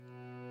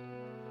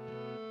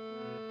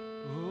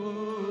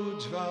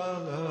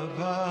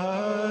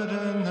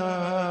Varana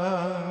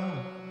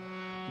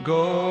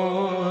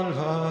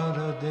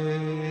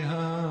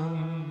Golvaradeham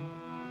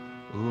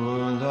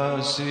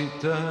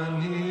Ulasita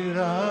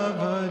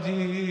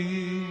Niravadi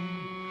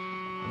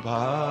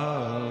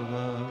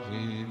Bhava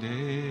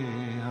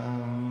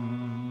Videham.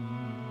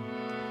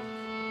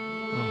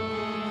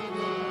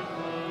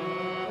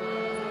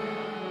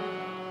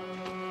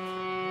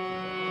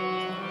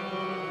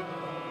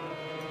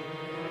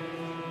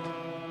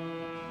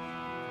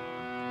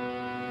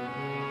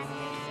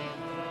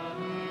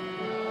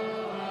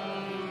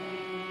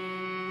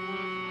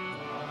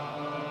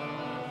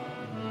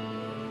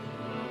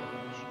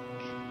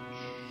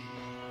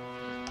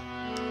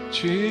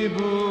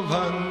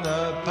 Tribhuvana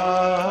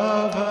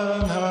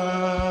Pavana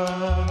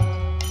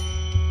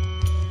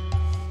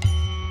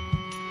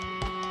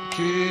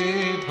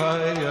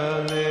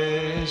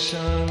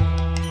Kipayalesham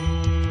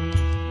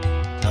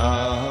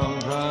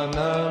Tam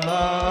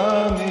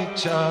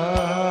Pranamamicha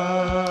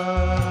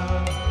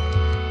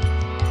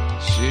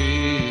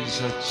Shri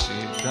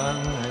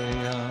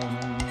Satchitanayam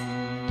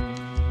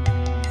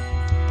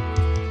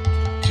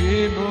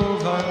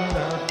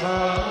Tribhuvana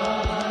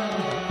Pavana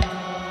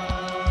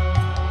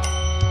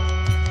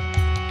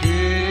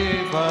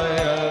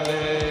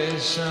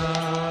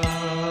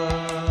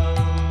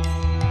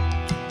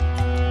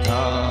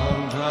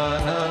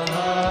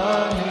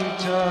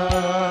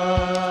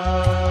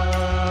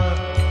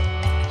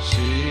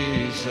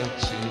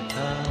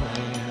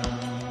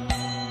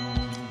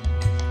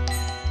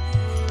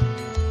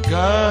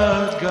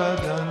Gad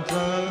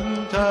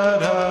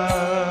Gadantantara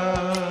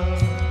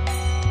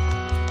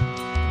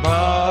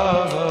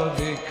Bhava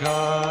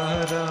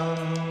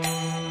Vikaram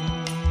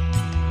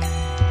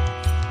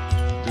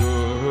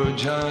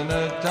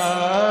Durjanata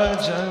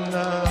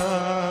Jana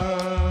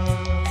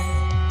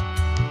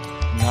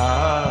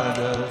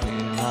Nada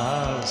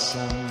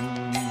Vinasam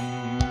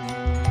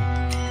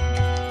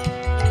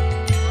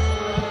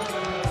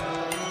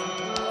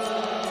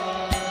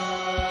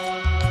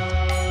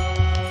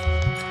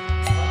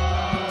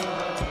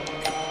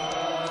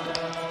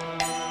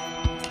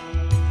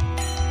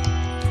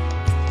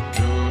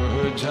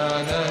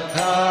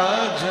Janata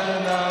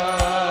Jana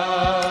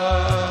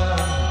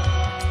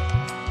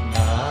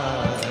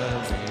Nada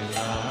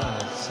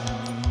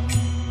Vilasam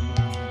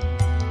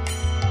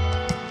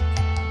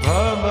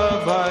Bhava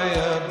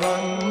Bhaya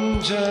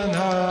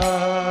Banjana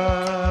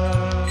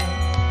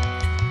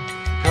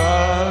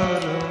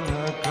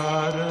Karuna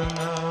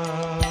Karana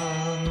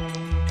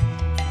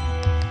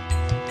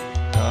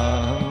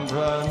Tam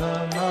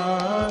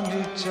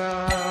Pranamamicha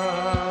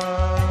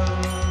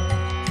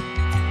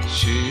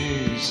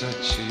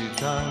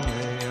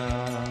Satchitanaya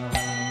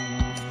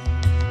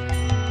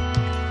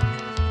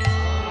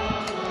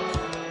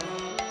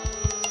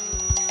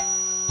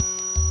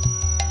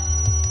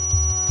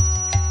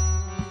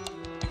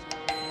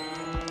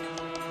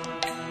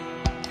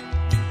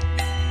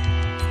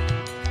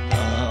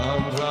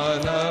Tam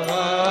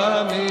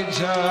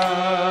Pranamamija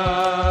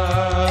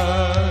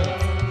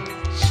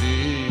Shri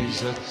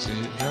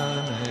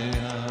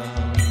Satchitanaya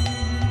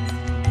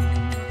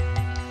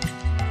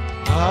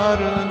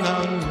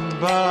Haranam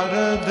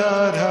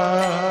Varadara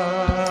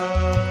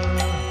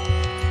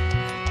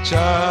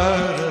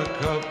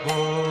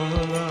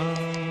Charakapolam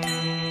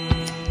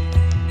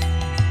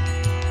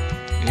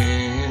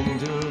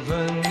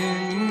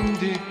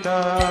Induvanindita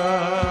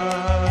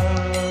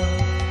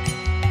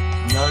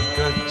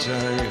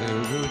Nakachaya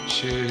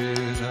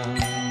Ruchiram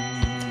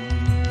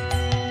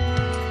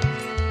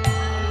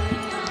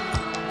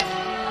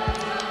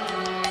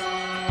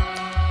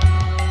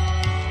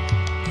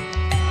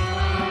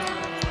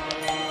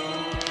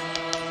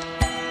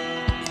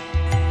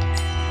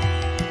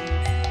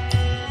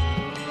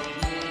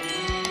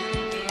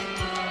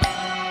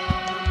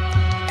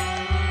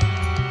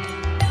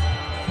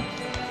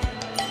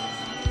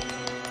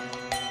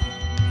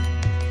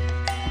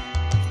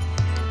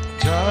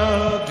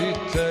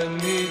Jabita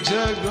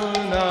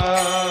Nijaguna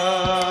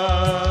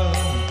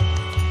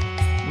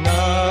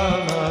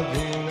Nama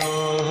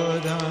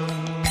Vinodam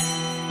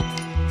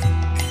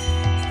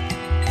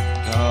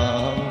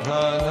Tam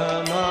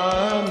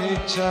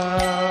Pranamamicha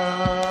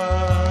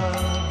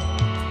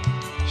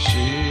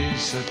Shri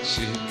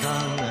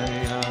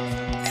Satchitanayam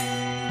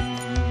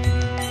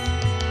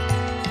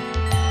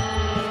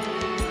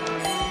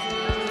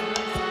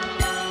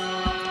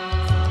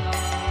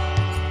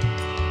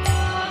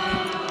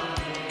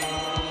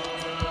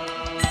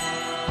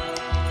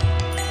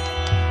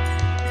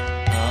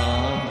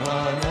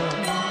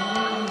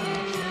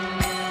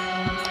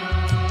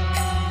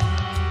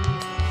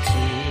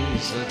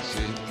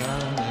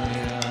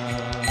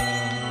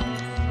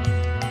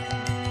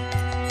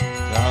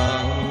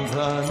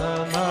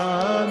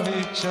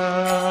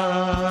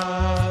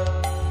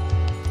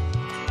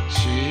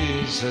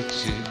Shri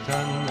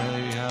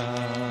Satchitanaya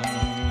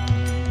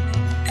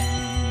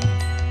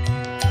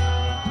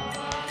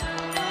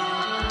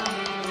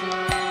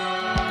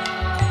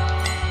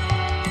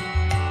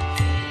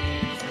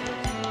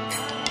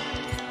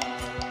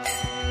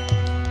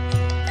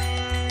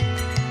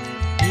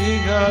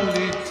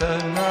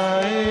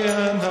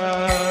Lalitanayana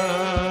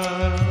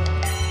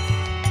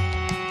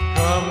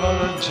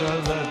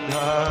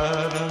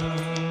Kamaljaladharam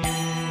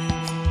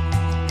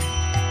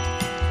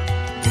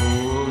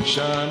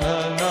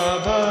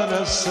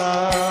Bhushananavarasa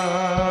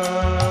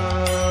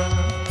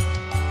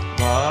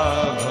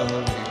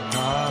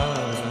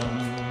Bhavavikaram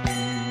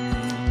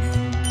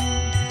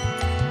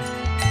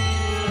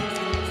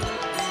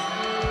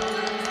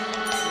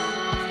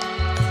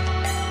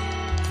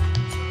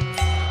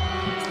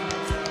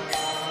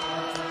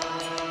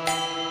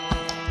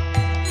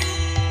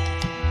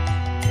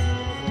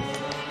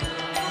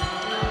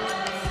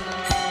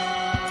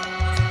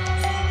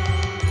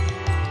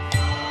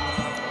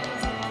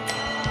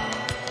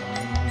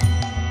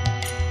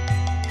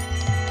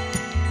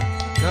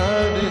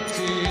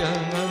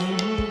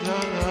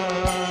Nityanandana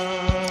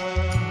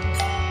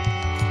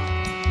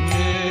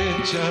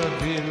Nitya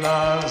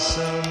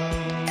Vilasam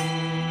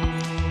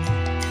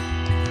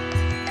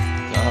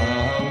Tam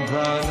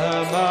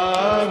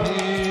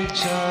Pranamami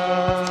Cha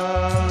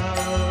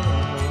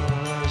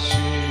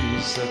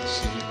Shri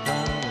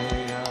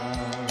Sachidanaya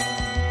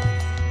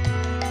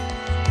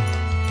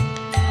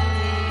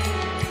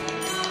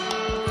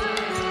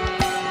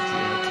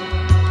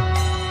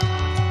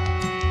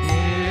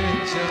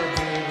Nitya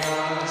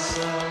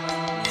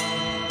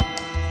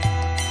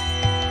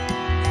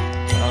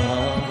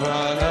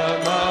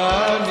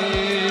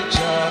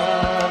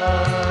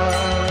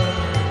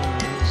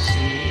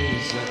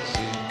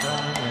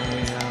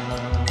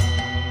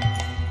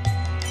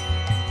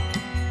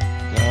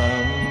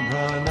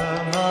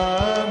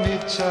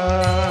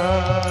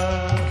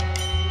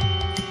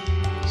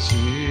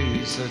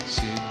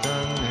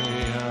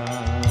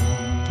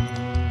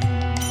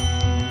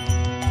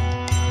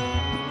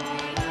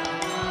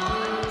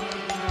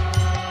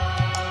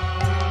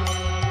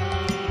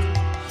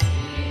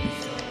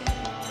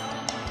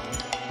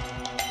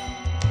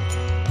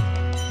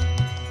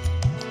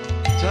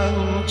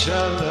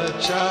Chanchala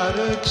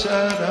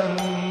Characharam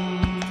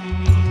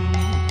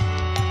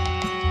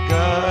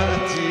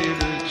Gatir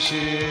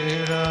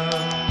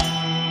Chiram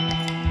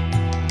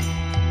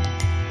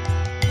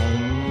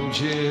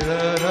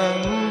Manjira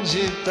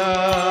Ranjitam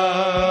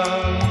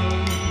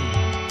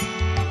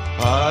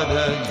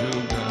Pada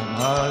Yuga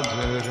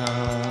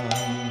Madhuram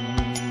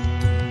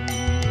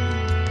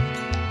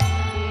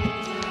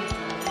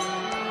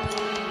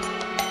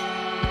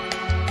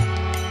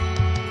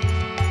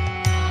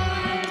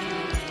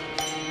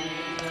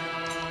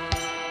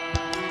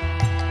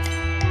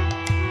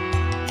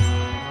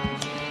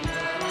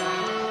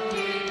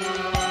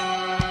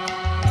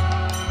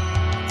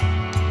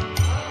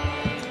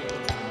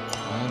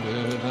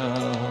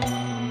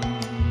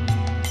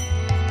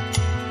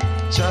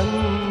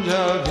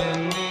Chandra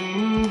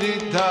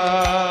Vinindita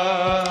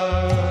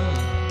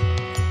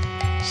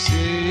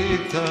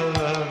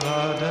Sitala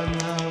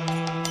Vadanam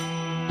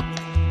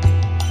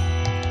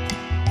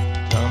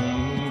Tam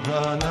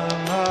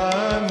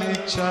Pranamami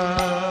Cha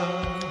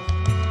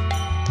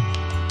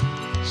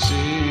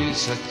Shri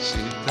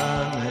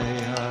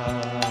Sachidanaya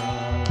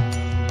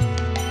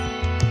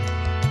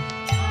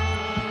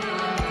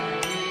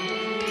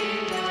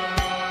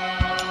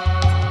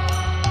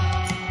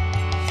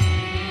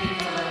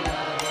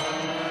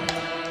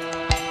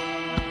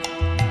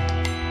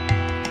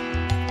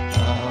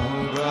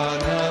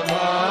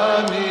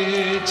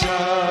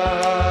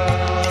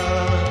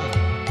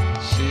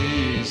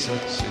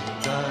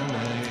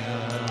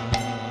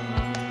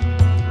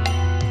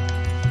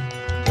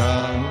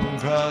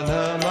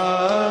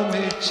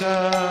Pranamami Cha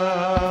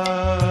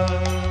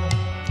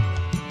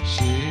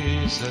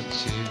Shri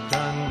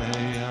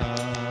Sachidanaya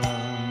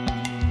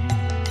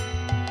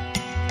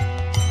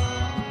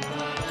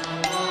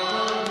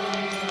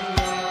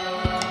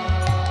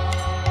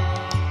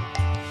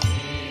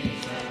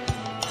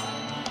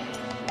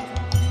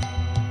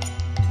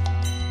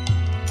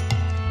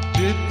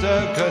Chitta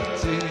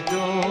Gati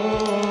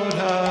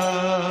Dora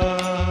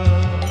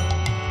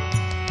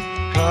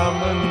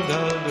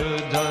Kamandalu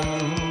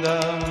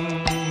Dandam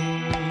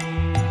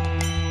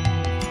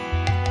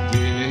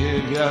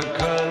Divya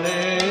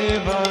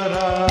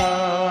Kalevara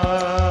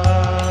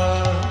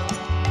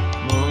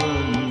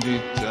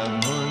Mundita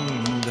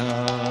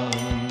Mundam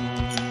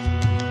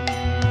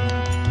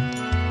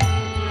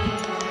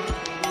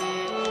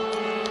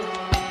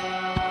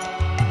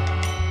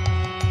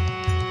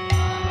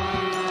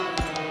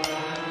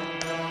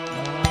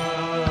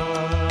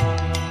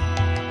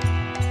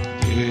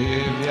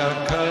Divya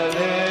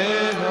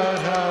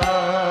Kalevara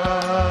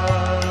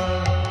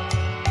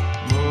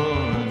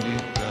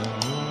Mundita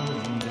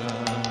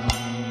Mundam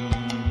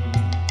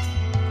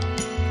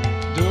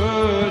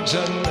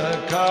Durjana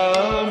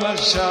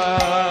Kalmasha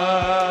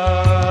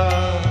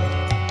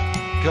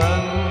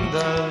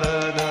Gandala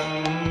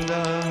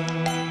Dandam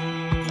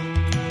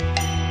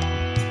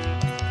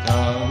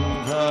Tam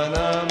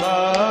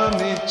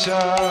Pranamami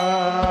Cha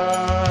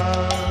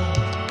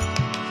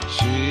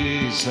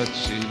Shri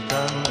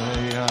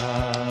Sachidanaya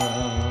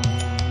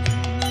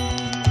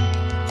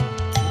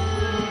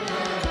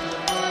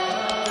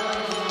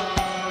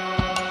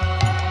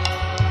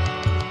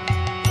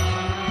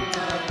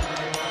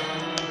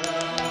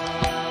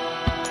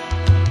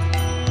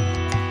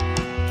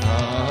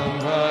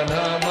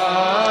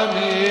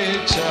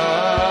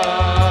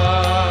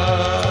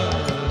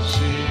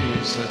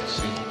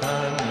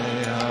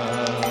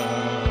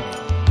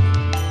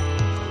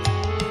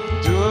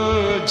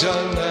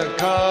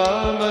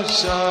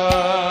Kamasha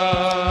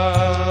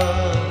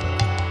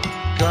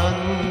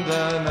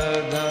Kandana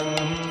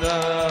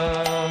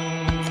Dandam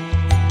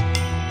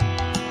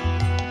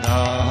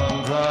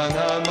Nam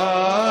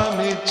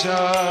Pranamami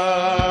Cha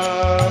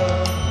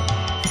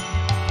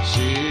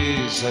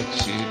Shri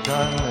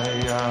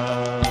Satchitanaya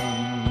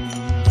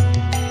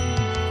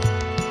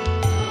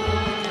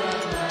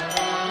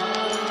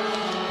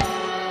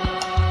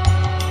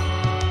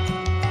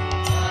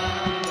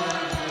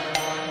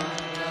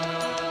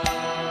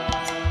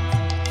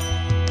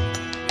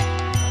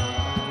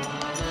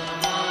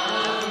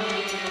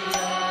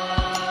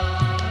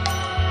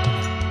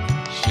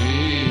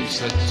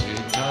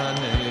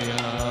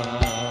Satchitanaya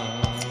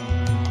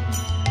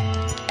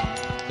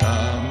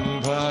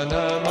Tam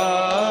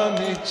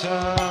Pranamami Cha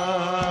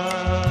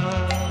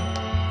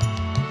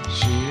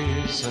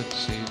Shri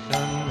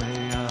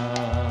Satchitanaya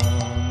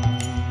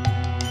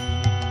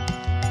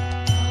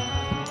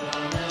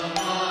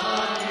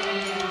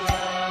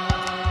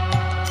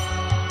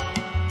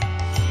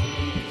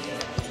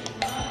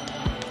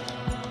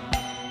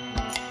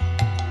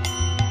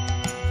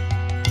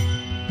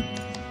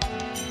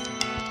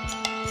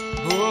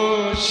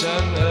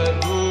Bhushana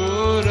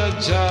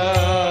Buraja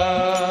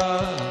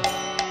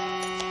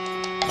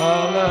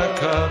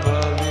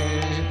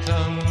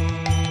Alakavalitam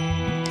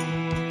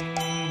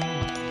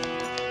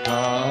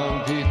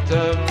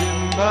Kampita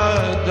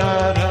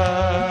Bimbadara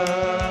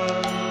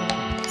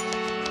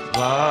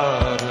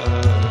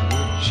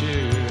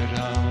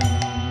Vararuchiram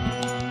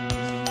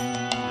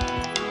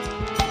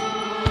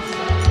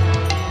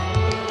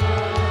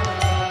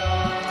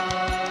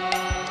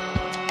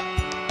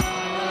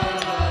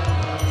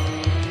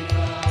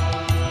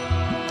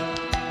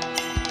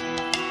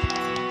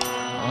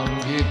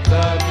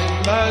Gita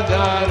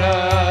Bimbadara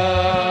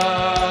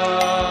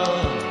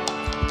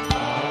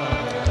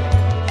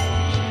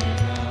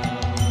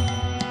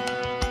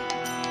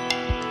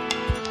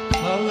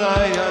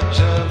Malaya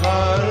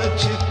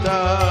Javarchita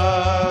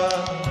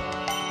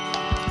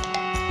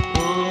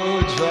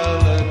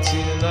Ujvala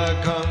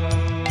Tilakam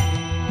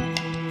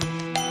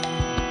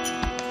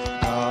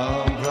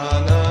Tam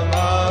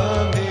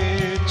Pranamami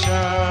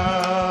Cha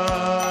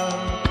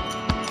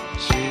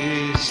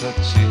Shri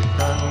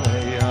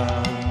Satchitanaya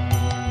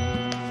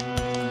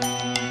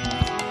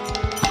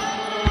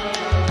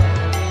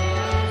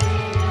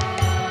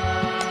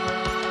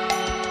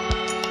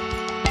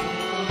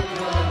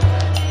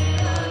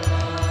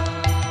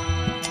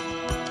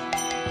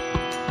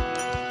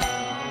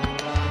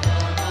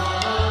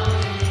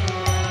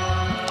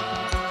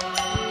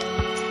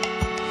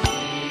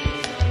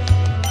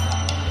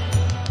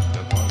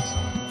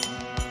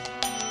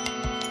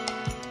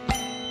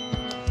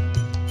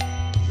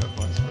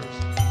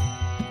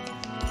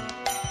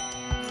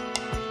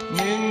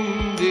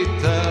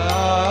Nindita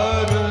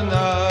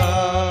Aruna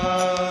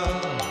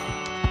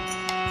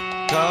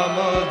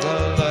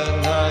Kamodala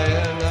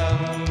Nayanam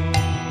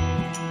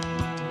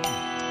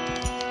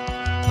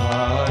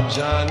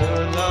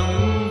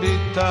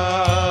Ajanulambita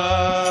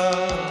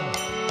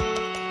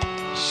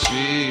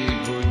Shri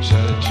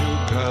Bhuja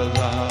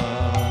Jugalam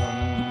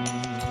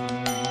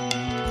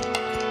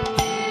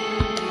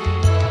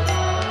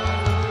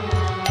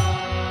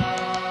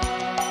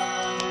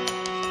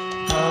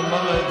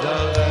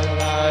Kamadala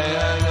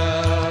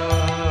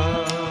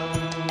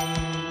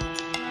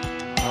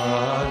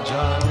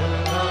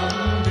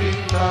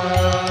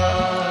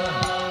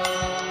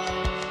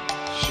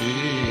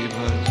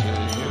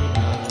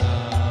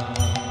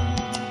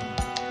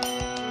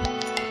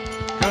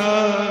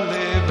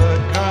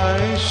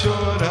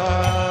Shura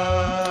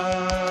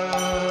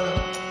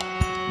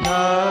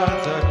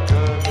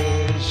Nataka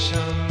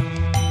Visham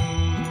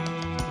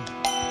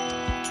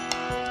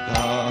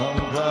Tam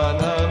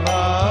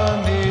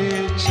Pranamami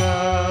Cha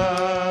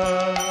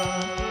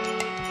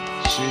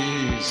Shri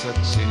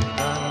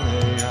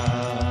Satchitanaya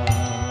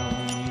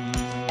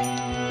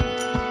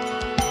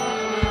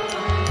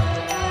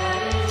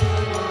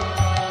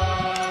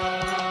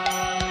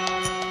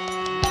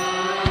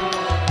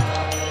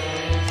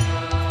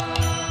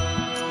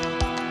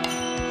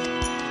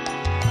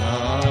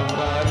Tam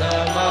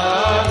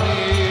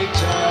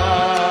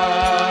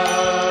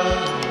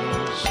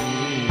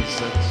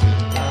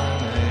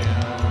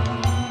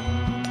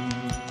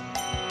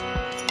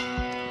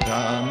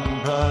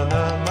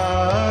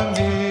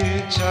Pranamami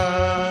Cha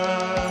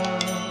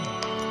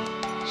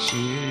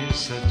Shri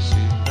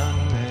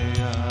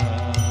Satchitanaya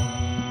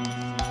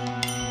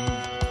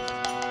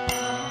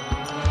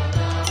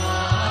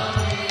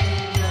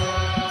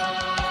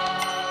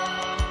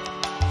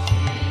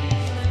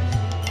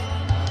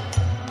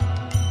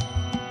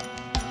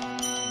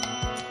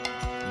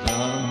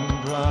Tam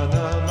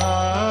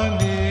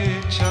Pranamami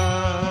Cha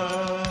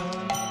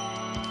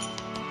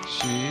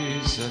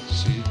Shri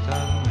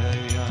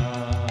Satchitanaya